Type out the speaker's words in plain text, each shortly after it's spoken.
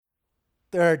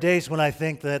There are days when I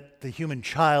think that the human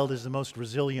child is the most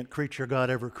resilient creature God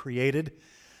ever created.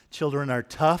 Children are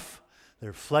tough,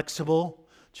 they're flexible,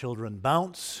 children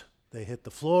bounce, they hit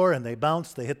the floor and they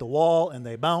bounce, they hit the wall and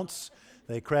they bounce,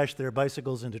 they crash their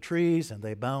bicycles into trees and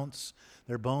they bounce.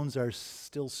 Their bones are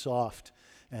still soft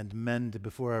and mend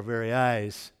before our very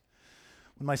eyes.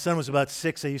 When my son was about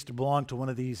 6, I used to belong to one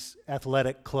of these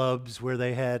athletic clubs where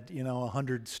they had,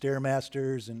 100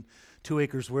 Stairmasters and 2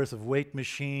 acres worth of weight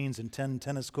machines and 10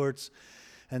 tennis courts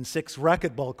and 6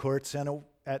 racquetball courts. And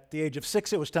at the age of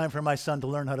 6, it was time for my son to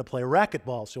learn how to play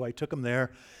racquetball. So I took him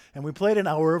there, and we played an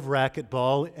hour of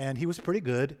racquetball, and he was pretty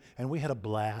good, and we had a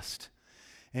blast.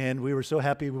 And we were so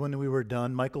happy when we were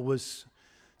done. Michael was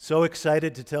so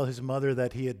excited to tell his mother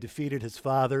that he had defeated his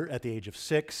father at the age of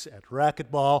 6 at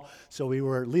racquetball. So we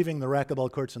were leaving the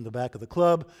racquetball courts in the back of the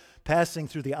club, passing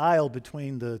through the aisle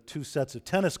between the 2 sets of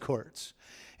tennis courts.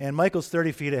 And Michael's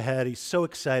 30 feet ahead. He's so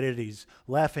excited. He's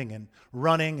laughing and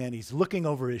running, and he's looking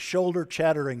over his shoulder,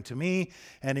 chattering to me,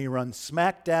 and he runs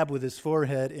smack dab with his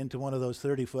forehead into one of those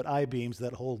 30-foot I-beams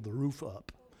that hold the roof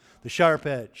up, the sharp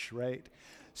edge, right?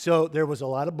 So there was a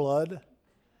lot of blood,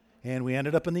 and we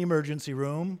ended up in the emergency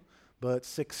room, but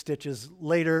 6 stitches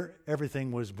later,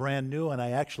 everything was brand new, and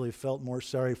I actually felt more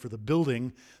sorry for the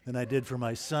building than I did for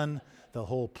my son. The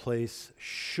whole place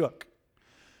shook.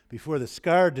 Before the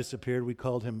scar disappeared, we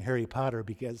called him Harry Potter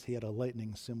because he had a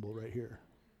lightning symbol right here.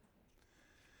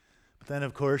 But then,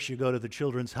 of course, you go to the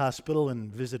children's hospital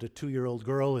and visit a 2-year-old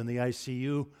girl in the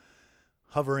ICU,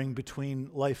 hovering between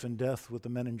life and death with the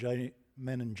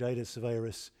meningitis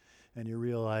virus, and you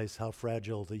realize how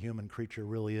fragile the human creature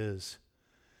really is.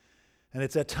 And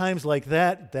it's at times like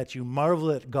that that you marvel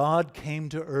that God came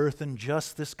to earth in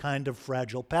just this kind of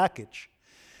fragile package.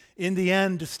 In the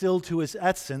end, distilled to its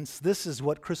essence, this is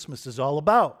what Christmas is all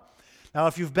about. Now,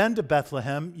 if you've been to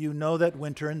Bethlehem, you know that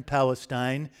winter in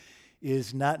Palestine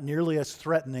is not nearly as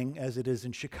threatening as it is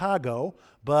in Chicago,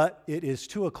 but it is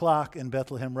 2 o'clock in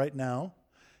Bethlehem right now,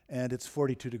 and it's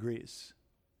 42 degrees.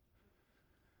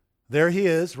 There he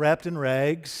is, wrapped in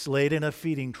rags, laid in a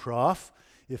feeding trough.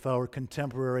 If our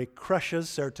contemporary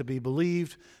crushes are to be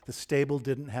believed, the stable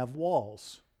didn't have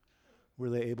walls. Were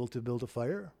they able to build a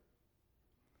fire?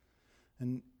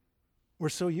 And we're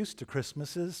so used to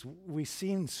Christmases. We've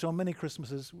seen so many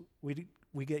Christmases,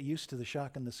 we get used to the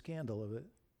shock and the scandal of it.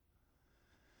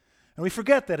 And we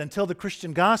forget that until the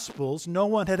Christian Gospels, no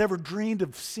one had ever dreamed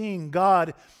of seeing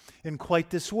God in quite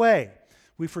this way.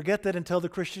 We forget that until the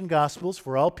Christian Gospels,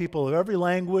 for all people of every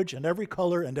language and every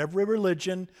color and every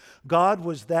religion, God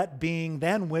was that being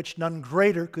than which none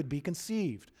greater could be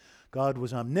conceived. God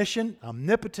was omniscient,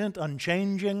 omnipotent,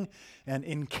 unchanging, and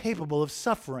incapable of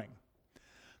suffering.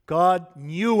 God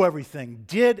knew everything,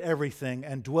 did everything,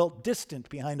 and dwelt distant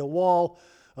behind a wall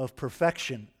of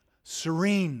perfection,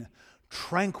 serene,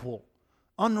 tranquil,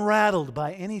 unrattled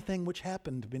by anything which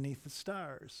happened beneath the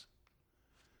stars.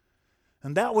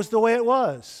 And that was the way it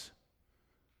was.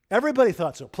 Everybody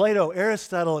thought so. Plato,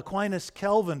 Aristotle, Aquinas,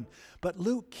 Calvin. But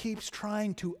Luke keeps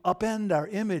trying to upend our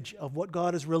image of what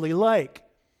God is really like.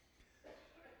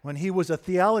 When he was a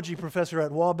theology professor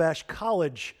at Wabash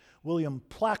College, William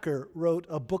Placker wrote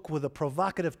a book with a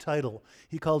provocative title.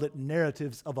 He called it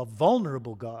Narratives of a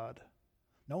Vulnerable God.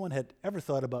 No one had ever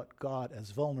thought about God as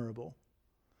vulnerable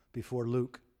before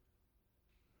Luke.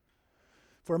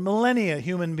 For millennia,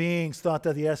 human beings thought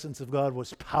that the essence of God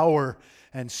was power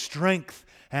and strength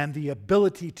and the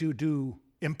ability to do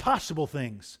impossible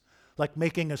things, like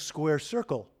making a square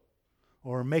circle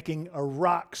or making a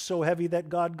rock so heavy that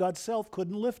God's self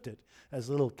couldn't lift it, as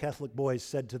little Catholic boys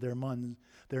said to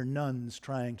their nuns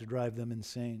trying to drive them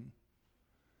insane.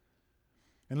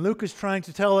 And Luke is trying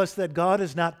to tell us that God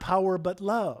is not power but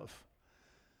love.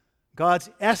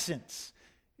 God's essence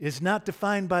is not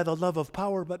defined by the love of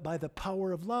power, but by the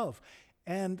power of love.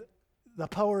 And the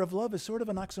power of love is sort of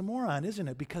an oxymoron, isn't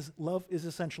it? Because love is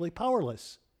essentially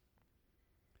powerless.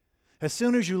 As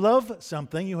soon as you love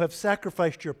something, you have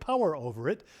sacrificed your power over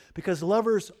it, because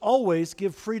lovers always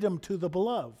give freedom to the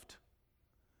beloved.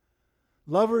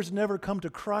 Lovers never come to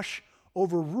crush,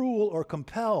 overrule, or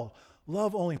compel.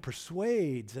 Love only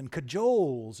persuades and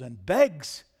cajoles and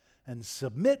begs and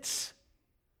submits.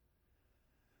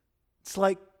 It's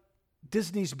like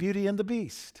Disney's Beauty and the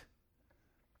Beast.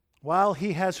 While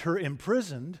he has her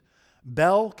imprisoned,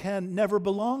 Belle can never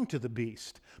belong to the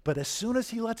Beast. But as soon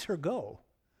as he lets her go,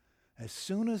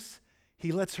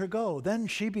 then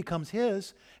she becomes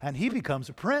his, and he becomes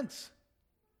a prince.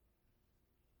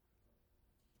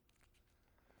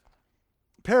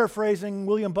 Paraphrasing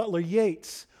William Butler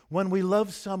Yeats, when we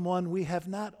love someone, we have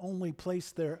not only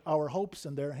placed our hopes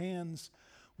in their hands,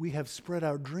 we have spread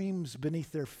our dreams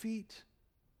beneath their feet.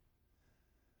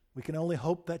 We can only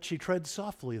hope that she treads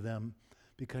softly them,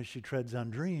 because she treads on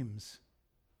dreams.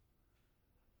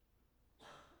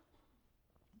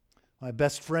 My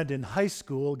best friend in high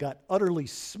school got utterly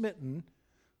smitten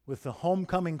with the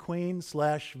homecoming queen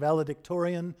 /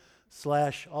 valedictorian /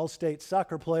 all-state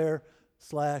soccer player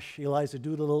 / Eliza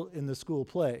Doolittle in the school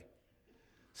play.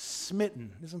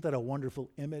 Smitten. Isn't that a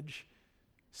wonderful image?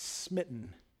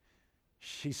 Smitten.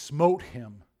 She smote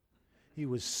him. He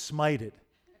was smited.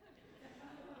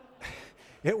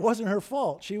 It wasn't her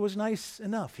fault. She was nice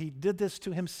enough. He did this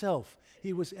to himself.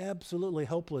 He was absolutely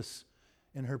helpless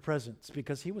in her presence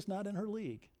because he was not in her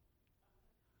league.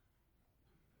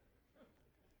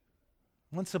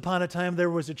 Once upon a time, there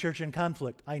was a church in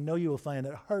conflict. I know you will find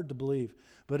it hard to believe,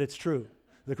 but it's true.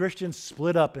 The Christians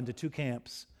split up into two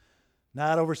camps,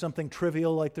 not over something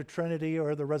trivial like the Trinity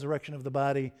or the resurrection of the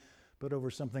body, but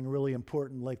over something really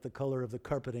important like the color of the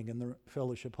carpeting in the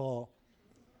fellowship hall.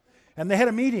 And they had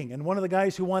a meeting, and one of the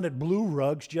guys who wanted blue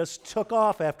rugs just took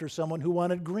off after someone who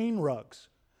wanted green rugs.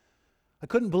 I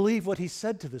couldn't believe what he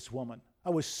said to this woman. I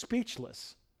was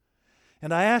speechless.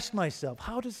 And I asked myself,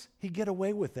 how does he get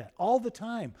away with that all the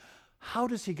time? How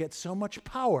does he get so much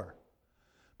power?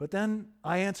 But then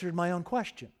I answered my own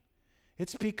question.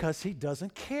 It's because he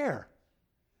doesn't care.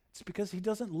 It's because he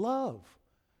doesn't love.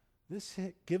 This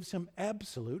gives him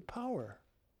absolute power.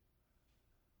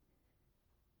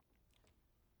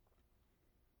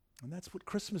 And that's what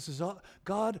Christmas is all.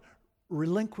 God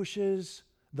relinquishes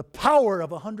the power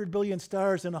of 100 billion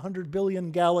stars and 100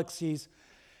 billion galaxies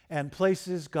and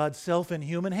places God's self in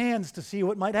human hands to see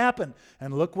what might happen.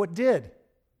 And look what did.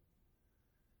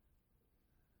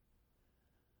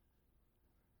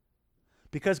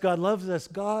 Because God loves us,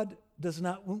 God does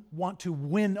not want to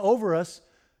win over us.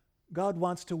 God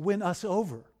wants to win us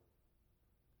over.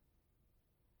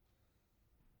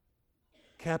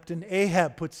 Captain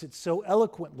Ahab puts it so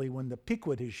eloquently when the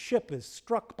Pequod, his ship, is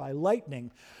struck by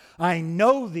lightning. I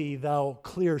know thee, thou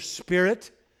clear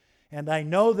spirit, and I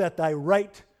know that thy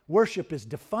right worship is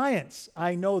defiance.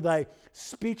 I know thy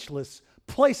speechless,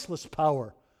 placeless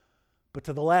power. But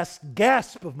to the last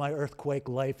gasp of my earthquake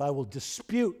life, I will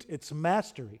dispute its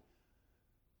mastery.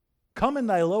 Come in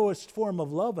thy lowest form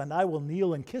of love, and I will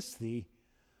kneel and kiss thee.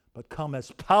 But come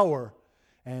as power,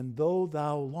 and though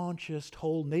thou launchest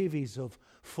whole navies of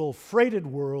full-freighted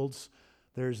worlds,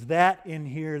 there's that in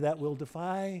here that will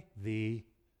defy thee.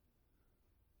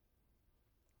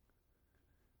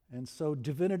 And so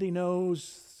divinity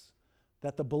knows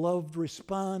that the beloved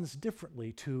responds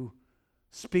differently to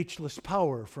speechless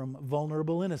power from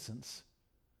vulnerable innocence.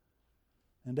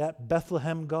 And at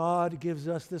Bethlehem, God gives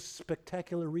us this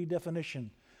spectacular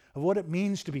redefinition of what it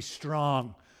means to be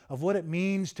strong, of what it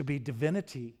means to be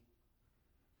divinity.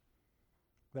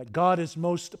 That God is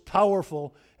most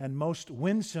powerful and most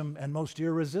winsome and most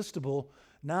irresistible,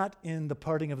 not in the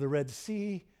parting of the Red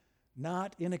Sea,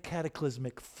 not in a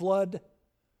cataclysmic flood,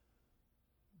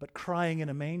 but crying in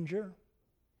a manger,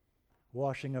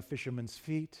 washing a fisherman's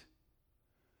feet,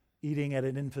 eating at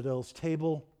an infidel's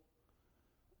table,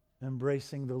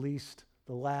 embracing the least,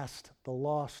 the last, the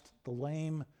lost, the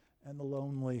lame, and the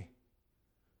lonely.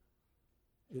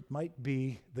 It might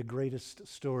be the greatest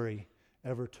story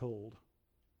ever told.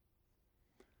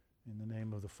 In the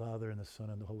name of the Father, and the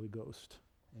Son, and the Holy Ghost.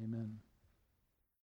 Amen.